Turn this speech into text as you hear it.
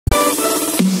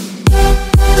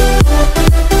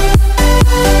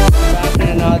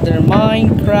another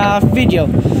Minecraft video.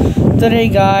 Today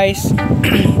guys,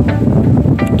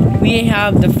 we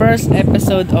have the first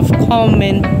episode of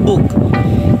comment book.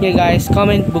 Yeah guys,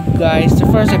 comment book guys, the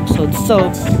first episode. So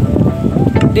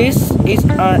this is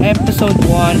our episode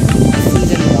 1,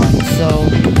 season 1. So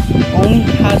only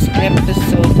has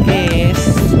episode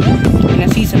is in a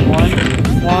season 1,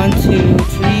 1, 2,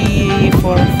 3,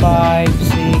 4, 5,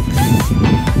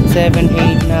 6, 7,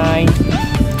 8, 9,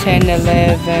 10,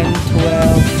 11,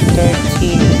 12,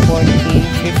 13, 14,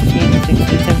 15,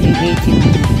 16, 17, 18,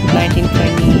 19,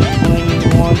 20,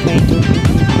 21, 22,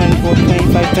 24,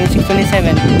 25, 26,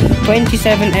 27.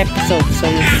 27 episodes, so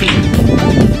you'll see.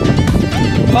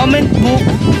 Comment book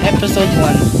episode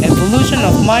 1. Evolution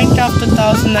of Minecraft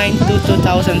 2009 to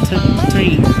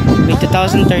 2003. Wait,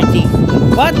 2030.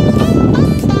 What?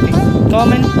 Okay.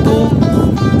 Comment book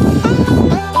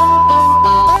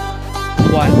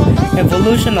 1.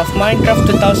 Evolution of Minecraft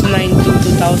 2009 to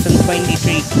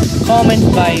 2023. Comment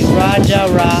by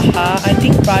Raha. I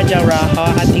think Raha.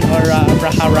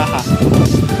 Or Raha.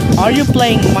 Are you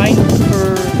playing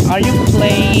Minecraft? Are you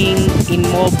playing in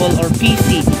mobile or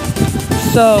PC?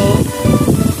 So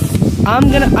I'm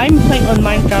playing on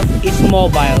Minecraft. It's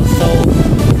mobile. So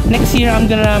next year I'm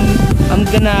gonna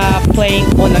play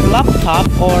on a laptop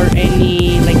or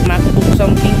any like MacBook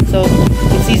something. So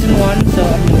it's season 1. So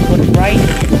I'm gonna put it right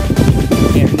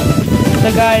here.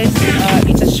 So guys,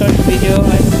 it's a short video.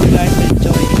 I hope you guys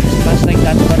enjoy it. Smash like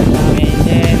that button and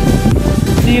then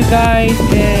see you guys.